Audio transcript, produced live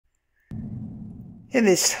In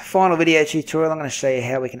this final video tutorial, I'm going to show you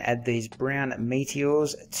how we can add these brown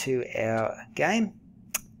meteors to our game.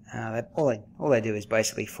 All they do is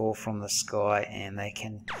basically fall from the sky, and they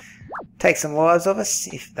can take some lives of us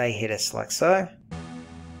if they hit us like so.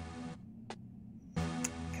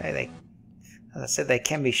 Okay, as I said, they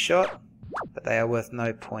can be shot, but they are worth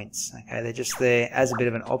no points. Okay, they're just there as a bit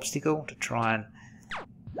of an obstacle to try and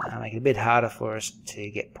make it a bit harder for us to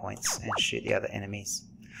get points and shoot the other enemies.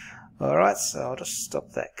 Alright, so I'll just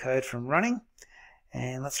stop that code from running,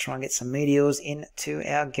 and let's try and get some meteors into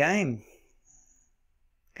our game.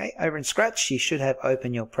 Okay, over in Scratch you should have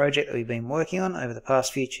open your project that we've been working on over the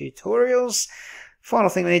past few tutorials. Final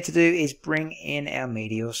thing we need to do is bring in our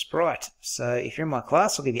meteor sprite. So if you're in my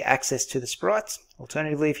class, I'll give you access to the sprite.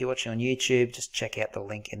 Alternatively, if you're watching on YouTube, just check out the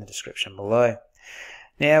link in the description below.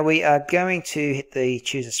 Now we are going to hit the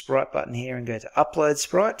choose a sprite button here and go to upload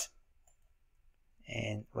sprite.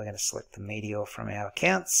 And we're going to select the meteor from our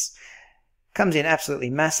accounts. Comes in absolutely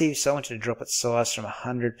massive, so I want you to drop its size from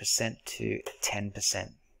 100% to 10%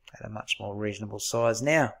 at a much more reasonable size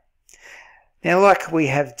now. Now, like we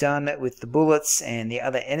have done with the bullets and the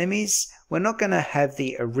other enemies, we're not going to have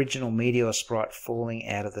the original meteor sprite falling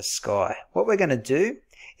out of the sky. What we're going to do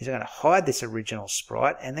is we're going to hide this original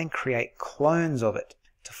sprite and then create clones of it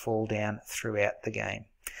to fall down throughout the game.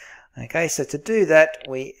 Okay, so to do that,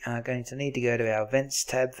 we are going to need to go to our Events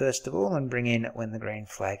tab first of all and bring in when the green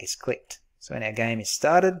flag is clicked. So when our game is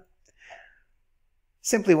started,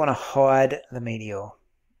 simply want to hide the meteor.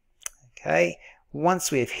 Okay,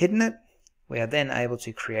 once we have hidden it, we are then able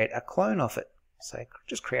to create a clone of it. So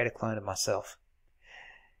just create a clone of myself.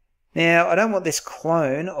 Now, I don't want this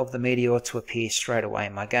clone of the meteor to appear straight away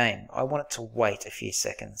in my game. I want it to wait a few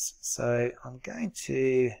seconds. So I'm going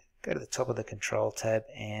to go to the top of the control tab,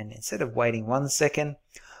 and instead of waiting 1 second,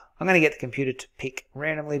 I'm going to get the computer to pick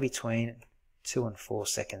randomly between 2 and 4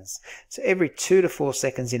 seconds. So every 2 to 4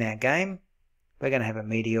 seconds in our game, we're going to have a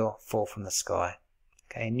meteor fall from the sky.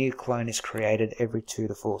 Okay, a new clone is created every 2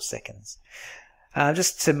 to 4 seconds.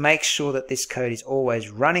 Just to make sure that this code is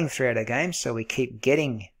always running throughout our game, so we keep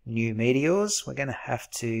getting new meteors, we're going to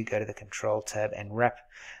have to go to the control tab and wrap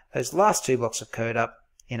those last 2 blocks of code up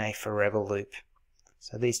in a forever loop.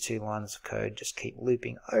 So these 2 lines of code just keep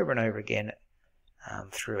looping over and over again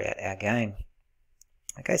throughout our game.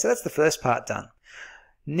 Okay, so that's the first part done.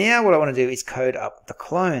 Now what I want to do is code up the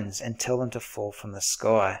clones and tell them to fall from the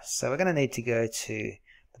sky. So we're going to need to go to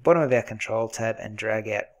the bottom of our control tab and drag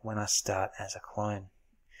out when I start as a clone.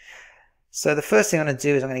 So the first thing I'm going to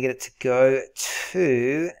do is I'm going to get it to go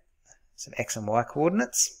to some X and Y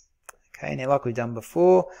coordinates. Okay, now like we've done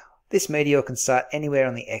before, this meteor can start anywhere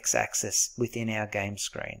on the x-axis within our game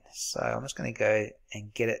screen. So I'm just going to go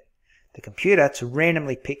and get the computer to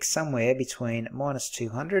randomly pick somewhere between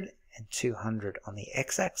 -200 and 200 on the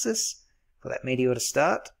x-axis for that meteor to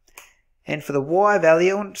start. And for the y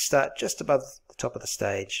value, I want it to start just above the top of the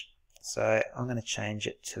stage. So I'm going to change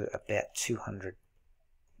it to about 200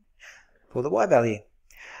 for the y value.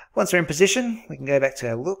 Once we're in position, we can go back to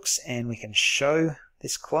our looks and we can show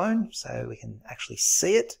this clone so we can actually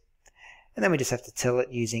see it. And then we just have to tell it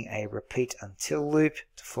using a repeat until loop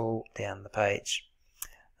to fall down the page.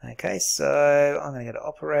 Okay, so I'm going to go to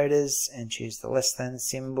operators and choose the less than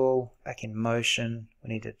symbol. Back in motion,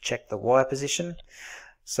 we need to check the Y position.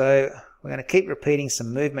 So we're going to keep repeating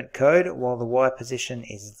some movement code while the Y position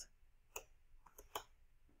is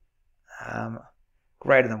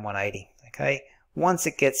greater than 180. Okay, once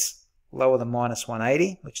it gets lower than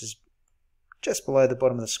 -180, which is just below the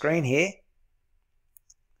bottom of the screen here,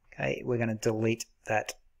 okay, we're going to delete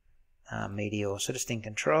that meteor. So just in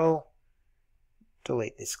control,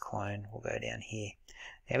 delete this clone. We'll go down here.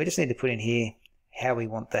 Now we just need to put in here how we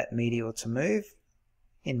want that meteor to move.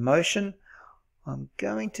 In motion, I'm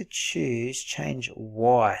going to change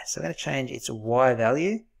Y. So I'm going to change its Y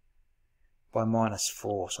value by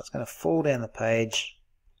 -4. So it's going to fall down the page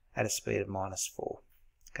at a speed of -4.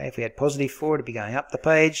 Okay, if we had +4, it'd be going up the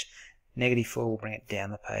page. -4 will bring it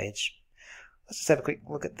down the page. Let's just have a quick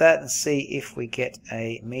look at that and see if we get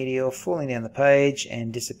a meteor falling down the page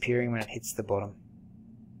and disappearing when it hits the bottom.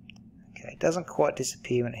 Okay, it doesn't quite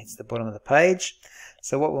disappear when it hits the bottom of the page.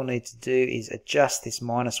 So what we'll need to do is adjust this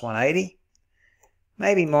 -180,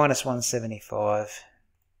 maybe -175.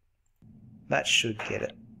 That should get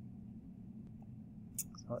it.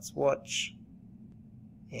 So let's watch.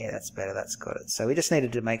 Yeah, that's better, that's got it. So we just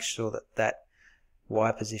needed to make sure that Y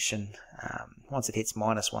position, once it hits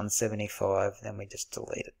 -175, then we just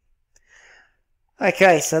delete it.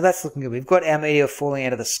 Okay, so that's looking good. We've got our meteor falling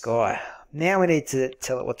out of the sky. Now we need to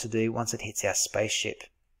tell it what to do once it hits our spaceship.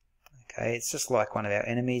 Okay, it's just like one of our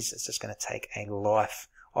enemies. It's just going to take a life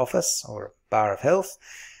off us, or a bar of health.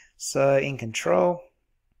 So in control,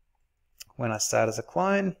 when I start as a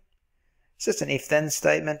clone, it's just an if-then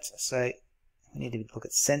statement. So we need to look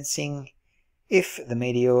at sensing. If the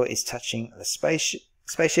meteor is touching the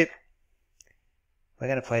spaceship, we're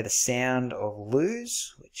going to play the sound of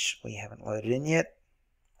lose, which we haven't loaded in yet.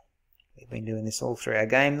 We've been doing this all through our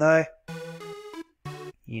game though.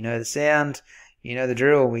 You know the sound, you know the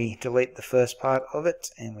drill. We delete the first part of it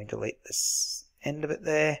and we delete this end of it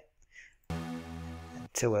there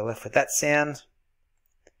until we're left with that sound.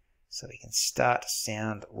 So we can start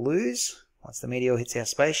sound lose once the meteor hits our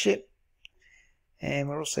spaceship. And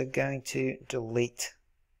we're also going to delete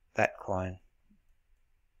that clone.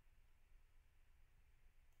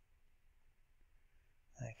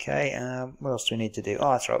 Okay, what else do we need to do?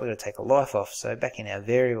 Oh, that's right, we've got to take a life off. So back in our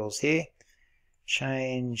variables here,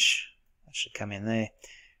 change, that should come in there,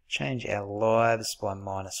 change our lives by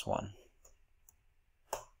 -1.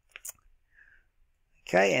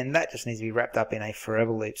 Okay, and that just needs to be wrapped up in a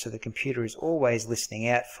forever loop, so the computer is always listening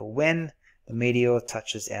out for when the meteor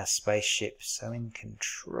touches our spaceship. So in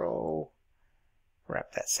control,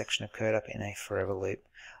 wrap that section of code up in a forever loop.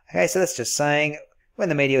 Okay, so that's just saying when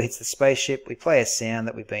the meteor hits the spaceship, we play a sound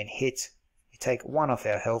that we've been hit, we take one off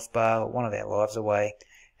our health bar, or one of our lives away,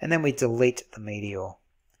 and then we delete the meteor.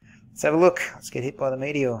 Let's have a look. Let's get hit by the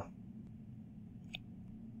meteor.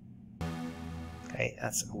 Okay,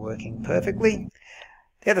 that's working perfectly.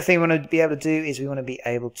 The other thing we want to be able to do is we want to be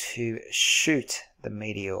able to shoot the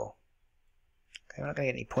meteor. Okay, we're not going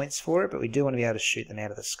to get any points for it, but we do want to be able to shoot them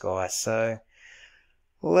out of the sky. So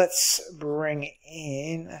let's bring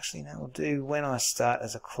in, actually no, we'll do when I start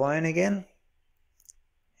as a clone again.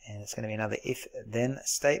 And it's going to be another if-then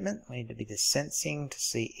statement. We need to be the sensing to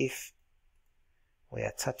see if we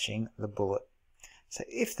are touching the bullet. So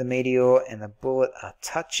if the meteor and the bullet are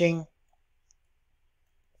touching,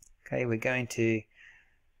 okay, we're going to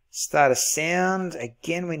start a sound.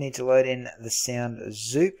 Again, we need to load in the sound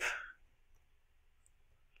zoop.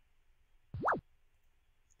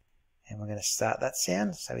 And we're going to start that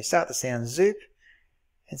sound. So we start the sound zoop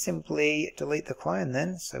and simply delete the clone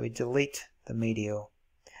then. So we delete the meteor.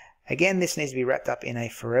 Again, this needs to be wrapped up in a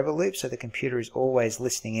forever loop, so the computer is always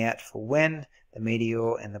listening out for when the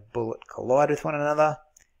meteor and the bullet collide with one another.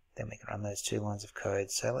 Then we can run those 2 lines of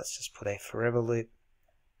code. So let's just put a forever loop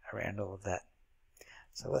around all of that.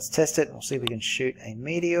 So let's test it and we'll see if we can shoot a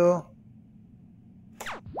meteor.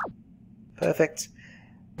 Perfect.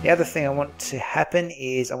 The other thing I want to happen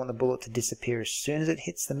is I want the bullet to disappear as soon as it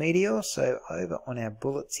hits the meteor. So over on our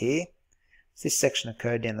bullets here, it's this section of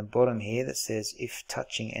code down the bottom here that says if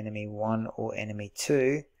touching enemy 1 or enemy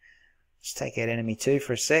 2. Let's take out enemy 2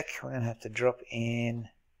 for a sec. We're going to have to drop in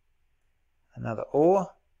another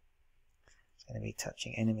OR. It's going to be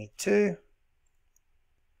touching enemy 2.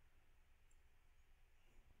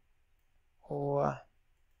 Or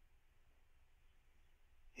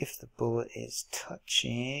if the bullet is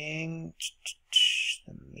touching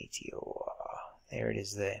the meteor. There it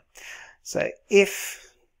is there. So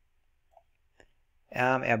if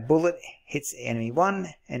our bullet hits enemy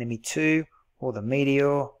 1, enemy 2, or the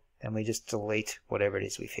meteor, then we just delete whatever it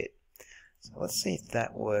is we've hit. So let's see if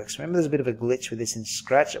that works. Remember, there's a bit of a glitch with this in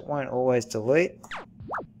Scratch. It won't always delete.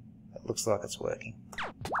 It looks like it's working.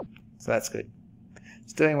 So that's good.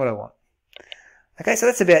 It's doing what I want. Okay, so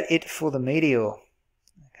that's about it for the meteor.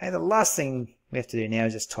 Okay, the last thing we have to do now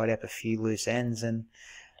is just tidy up a few loose ends, and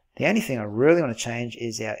the only thing I really want to change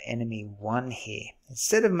is our enemy 1 here.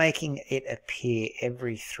 Instead of making it appear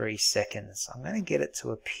every 3 seconds, I'm going to get it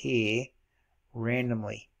to appear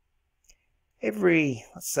randomly every,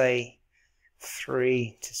 let's say,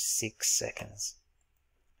 3 to 6 seconds.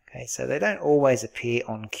 Okay, so they don't always appear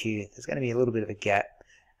on cue. There's going to be a little bit of a gap,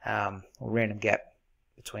 or random gap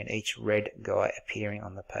between each red guy appearing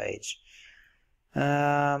on the page.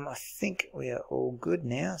 I think we are all good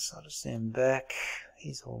now, so I'll just zoom back.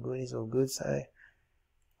 He's all good, he's all good. So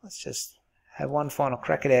let's just have one final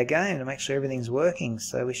crack at our game to make sure everything's working.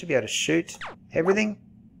 So we should be able to shoot everything.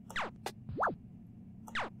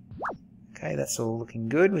 Okay, that's all looking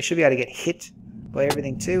good. We should be able to get hit by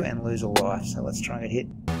everything too and lose a life. So let's try and get hit.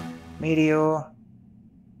 Meteor,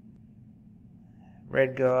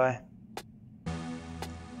 red guy,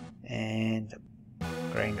 and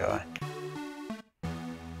green guy.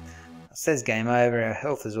 It says game over, our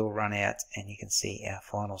health is all run out, and you can see our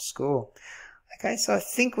final score. Okay, so I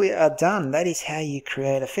think we are done. That is how you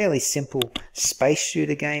create a fairly simple space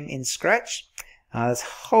shooter game in Scratch. There's a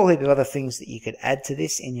whole heap of other things that you could add to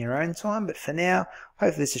this in your own time, but for now,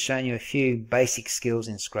 hopefully this has shown you a few basic skills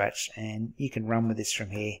in Scratch, and you can run with this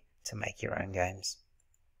from here to make your own games.